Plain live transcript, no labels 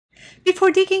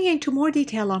Before digging into more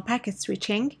detail on packet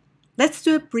switching, let's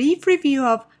do a brief review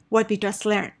of what we just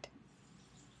learned.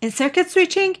 In circuit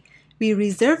switching, we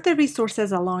reserve the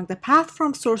resources along the path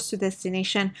from source to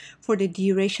destination for the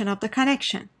duration of the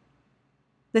connection.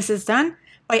 This is done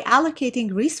by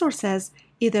allocating resources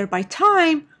either by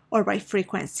time or by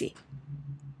frequency.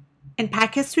 In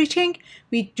packet switching,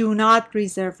 we do not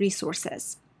reserve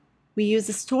resources. We use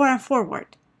a store and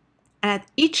forward. And at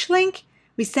each link,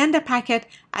 we send a packet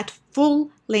at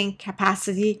full link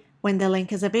capacity when the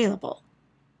link is available.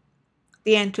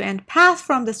 The end-to-end path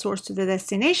from the source to the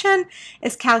destination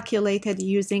is calculated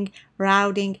using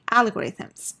routing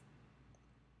algorithms.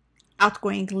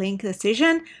 Outgoing link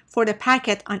decision for the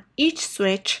packet on each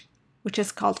switch, which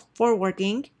is called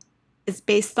forwarding, is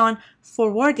based on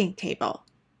forwarding table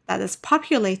that is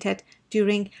populated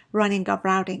during running of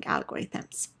routing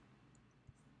algorithms.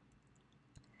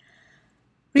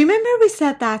 Remember we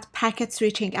said that packet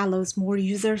switching allows more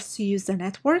users to use the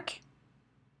network?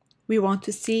 We want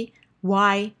to see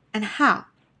why and how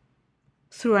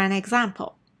through an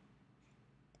example.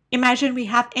 Imagine we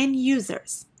have n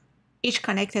users, each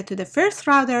connected to the first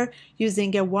router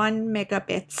using a 1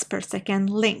 megabits per second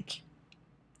link.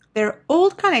 They're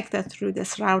all connected through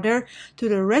this router to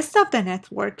the rest of the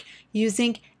network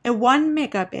using a 1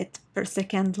 megabit per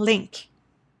second link.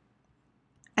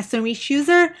 Assume each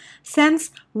user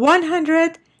sends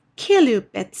 100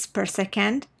 kilobits per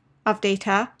second of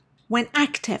data when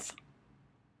active.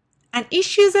 And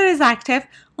each user is active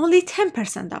only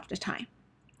 10% of the time.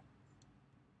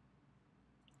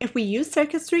 If we use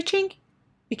circuit switching,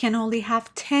 we can only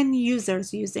have 10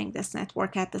 users using this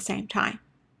network at the same time,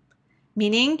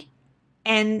 meaning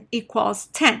n equals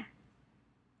 10.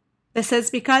 This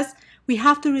is because we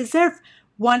have to reserve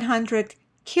 100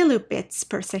 kilobits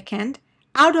per second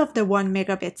out of the 1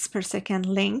 megabits per second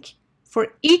link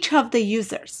for each of the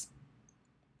users.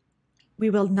 We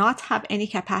will not have any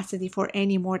capacity for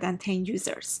any more than 10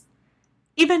 users.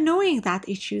 Even knowing that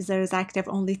each user is active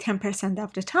only 10%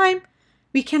 of the time,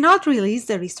 we cannot release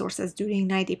the resources during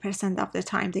 90% of the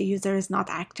time the user is not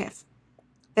active.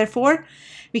 Therefore,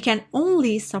 we can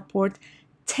only support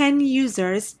 10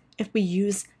 users if we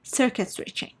use circuit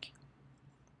switching.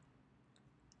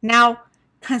 Now,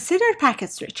 consider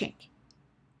packet switching.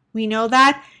 We know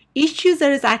that each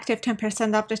user is active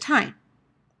 10% of the time.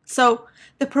 So,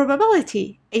 the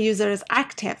probability a user is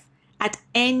active at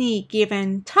any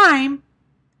given time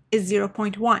is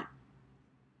 0.1.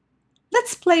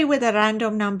 Let's play with a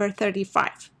random number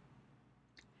 35.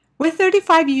 With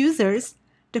 35 users,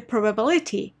 the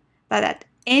probability that at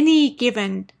any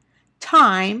given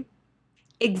time,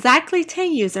 exactly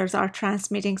 10 users are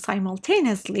transmitting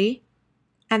simultaneously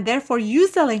and therefore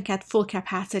use the link at full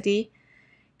capacity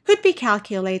could be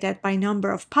calculated by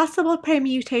number of possible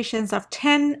permutations of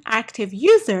 10 active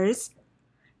users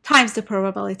times the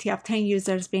probability of 10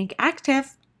 users being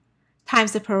active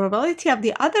times the probability of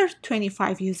the other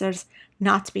 25 users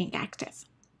not being active.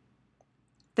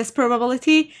 This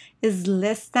probability is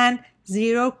less than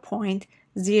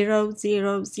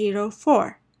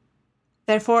 0.0004.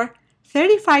 Therefore,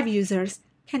 35 users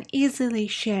can easily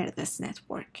share this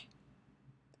network.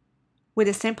 With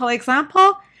a simple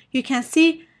example, you can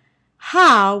see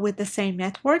how, with the same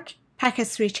network, packet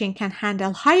switching can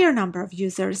handle higher number of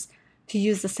users to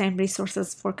use the same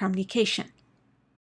resources for communication.